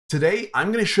Today,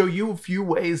 I'm going to show you a few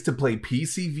ways to play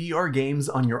PCVR games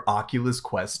on your Oculus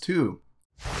Quest 2.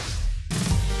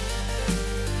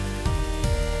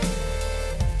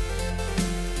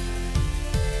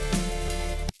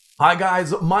 Hi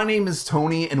guys, my name is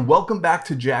Tony and welcome back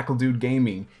to Jackal Dude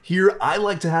Gaming. Here, I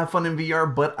like to have fun in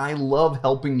VR, but I love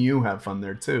helping you have fun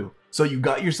there too. So you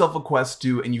got yourself a Quest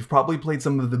 2 and you've probably played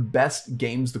some of the best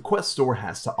games the Quest store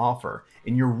has to offer,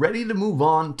 and you're ready to move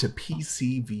on to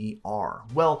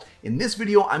PCVR. Well, in this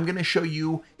video, I'm going to show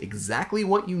you exactly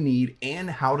what you need and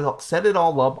how to set it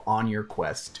all up on your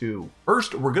Quest 2.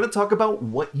 First, we're going to talk about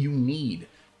what you need.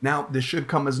 Now, this should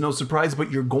come as no surprise, but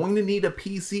you're going to need a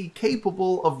PC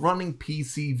capable of running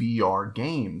PCVR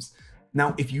games.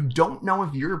 Now, if you don't know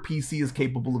if your PC is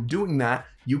capable of doing that,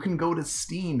 you can go to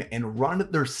Steam and run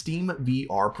their Steam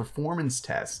VR performance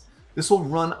test. This will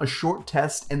run a short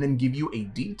test and then give you a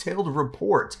detailed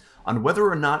report on whether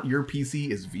or not your PC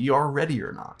is VR ready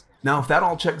or not. Now, if that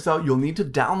all checks out, you'll need to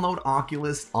download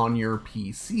Oculus on your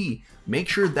PC. Make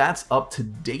sure that's up to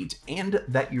date and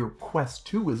that your Quest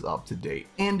 2 is up to date.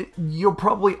 And you'll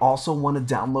probably also want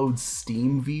to download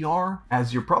Steam VR,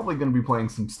 as you're probably going to be playing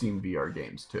some Steam VR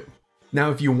games too. Now,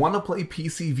 if you want to play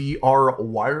PCVR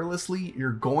wirelessly,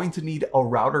 you're going to need a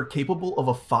router capable of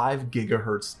a 5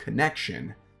 GHz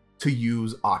connection to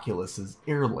use Oculus's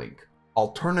Airlink.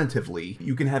 Alternatively,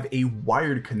 you can have a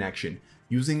wired connection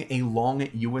using a long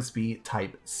USB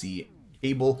Type-C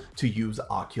cable to use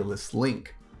Oculus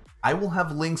Link. I will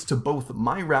have links to both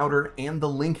my router and the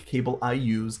link cable I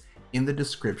use in the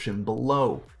description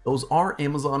below. Those are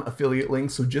Amazon affiliate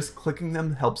links, so just clicking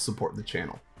them helps support the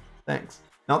channel. Thanks.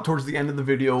 Now, towards the end of the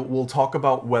video, we'll talk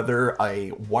about whether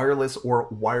a wireless or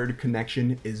wired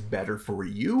connection is better for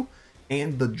you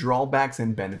and the drawbacks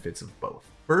and benefits of both.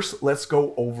 First, let's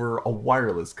go over a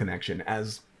wireless connection,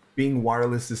 as being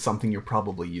wireless is something you're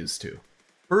probably used to.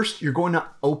 First, you're going to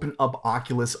open up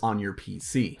Oculus on your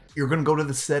PC. You're going to go to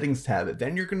the settings tab,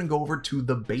 then you're going to go over to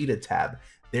the beta tab.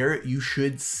 There you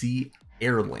should see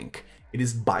Airlink. It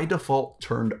is by default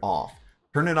turned off.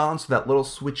 Turn it on so that little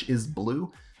switch is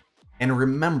blue. And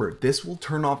remember, this will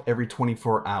turn off every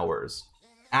 24 hours.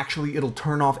 Actually, it'll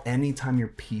turn off anytime your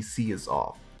PC is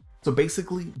off. So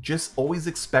basically, just always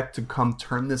expect to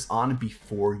turn this on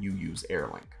before you use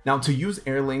Airlink. Now, to use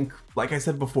Airlink, like I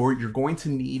said before, you're going to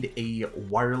need a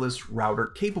wireless router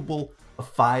capable of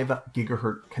 5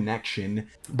 GHz connection,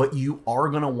 but you are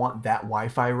going to want that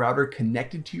Wi-Fi router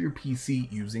connected to your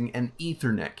PC using an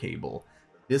Ethernet cable.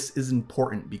 This is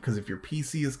important because if your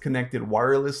PC is connected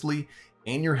wirelessly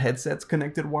and your headset's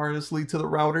connected wirelessly to the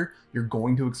router, you're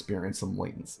going to experience some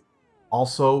latency.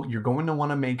 Also, you're going to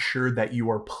want to make sure that you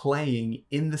are playing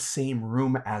in the same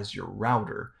room as your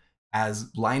router,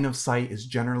 as line of sight is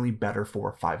generally better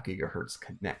for a 5 GHz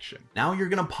connection. Now you're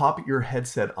going to pop your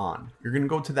headset on. You're going to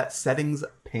go to that settings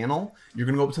panel. You're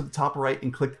going to go up to the top right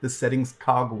and click the settings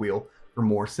cogwheel for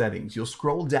more settings. You'll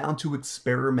scroll down to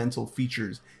experimental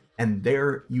features, and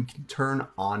there you can turn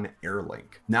on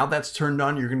Airlink. Now that's turned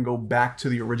on, you're going to go back to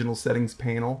the original settings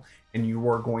panel and you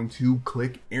are going to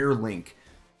click Airlink.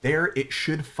 There it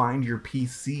should find your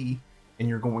PC and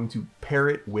you're going to pair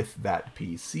it with that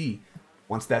PC.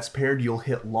 Once that's paired, you'll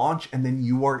hit launch and then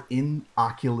you are in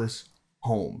Oculus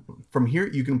Home. From here,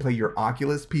 you can play your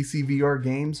Oculus PCVR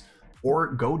games or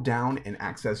go down and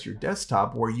access your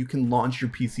desktop where you can launch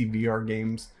your PCVR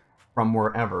games from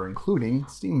wherever, including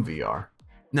Steam VR.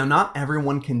 Now, not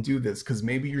everyone can do this because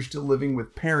maybe you're still living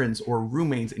with parents or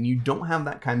roommates and you don't have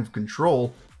that kind of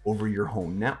control over your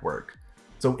home network.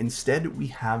 So instead, we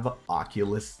have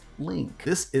Oculus Link.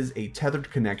 This is a tethered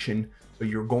connection, so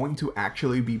you're going to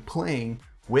actually be playing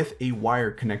with a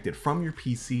wire connected from your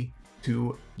PC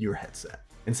to your headset.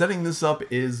 And setting this up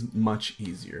is much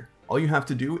easier. All you have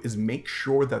to do is make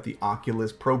sure that the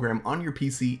Oculus program on your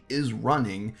PC is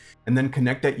running, and then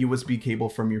connect that USB cable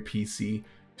from your PC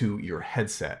to your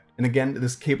headset. And again,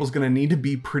 this cable is going to need to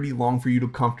be pretty long for you to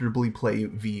comfortably play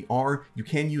VR. You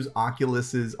can use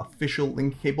Oculus's official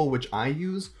link cable, which I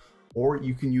use, or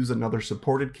you can use another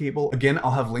supported cable. Again,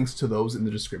 I'll have links to those in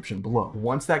the description below.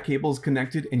 Once that cable is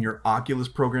connected and your Oculus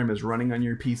program is running on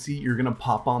your PC, you're going to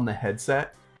pop on the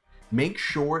headset. Make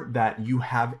sure that you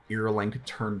have Airlink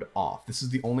turned off. This is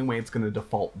the only way it's going to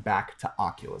default back to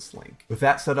Oculus Link. With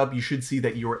that set up, you should see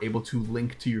that you are able to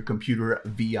link to your computer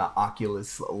via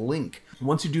Oculus Link.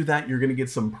 Once you do that, you're going to get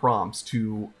some prompts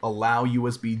to allow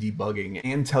USB debugging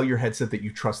and tell your headset that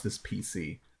you trust this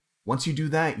PC. Once you do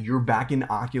that, you're back in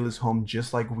Oculus Home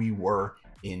just like we were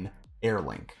in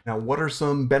Airlink. Now, what are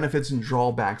some benefits and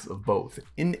drawbacks of both?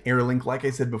 In Airlink, like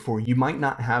I said before, you might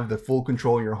not have the full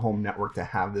control of your home network to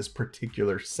have this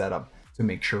particular setup to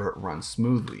make sure it runs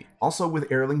smoothly. Also with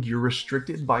Airlink, you're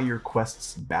restricted by your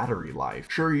Quest's battery life.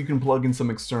 Sure, you can plug in some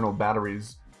external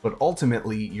batteries, but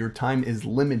ultimately your time is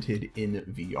limited in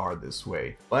VR this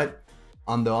way. But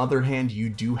on the other hand, you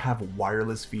do have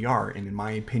wireless VR, and in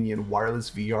my opinion, wireless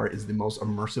VR is the most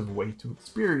immersive way to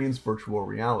experience virtual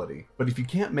reality. But if you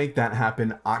can't make that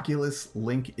happen, Oculus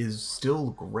Link is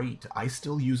still great. I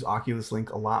still use Oculus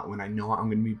Link a lot when I know I'm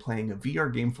going to be playing a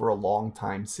VR game for a long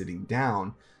time sitting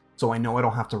down, so I know I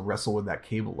don't have to wrestle with that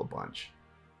cable a bunch.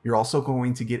 You're also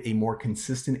going to get a more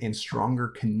consistent and stronger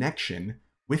connection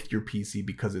with your PC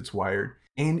because it's wired.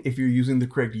 And if you're using the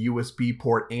correct USB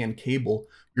port and cable,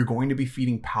 you're going to be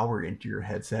feeding power into your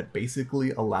headset,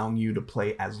 basically allowing you to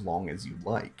play as long as you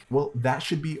like. Well, that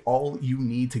should be all you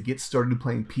need to get started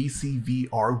playing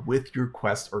PCVR with your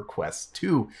Quest or Quest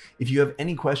 2. If you have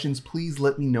any questions, please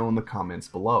let me know in the comments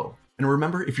below. And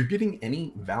remember, if you're getting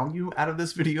any value out of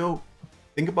this video,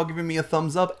 think about giving me a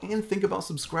thumbs up and think about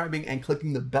subscribing and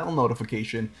clicking the bell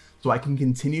notification so I can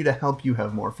continue to help you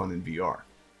have more fun in VR.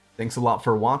 Thanks a lot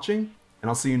for watching, and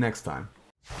I'll see you next time.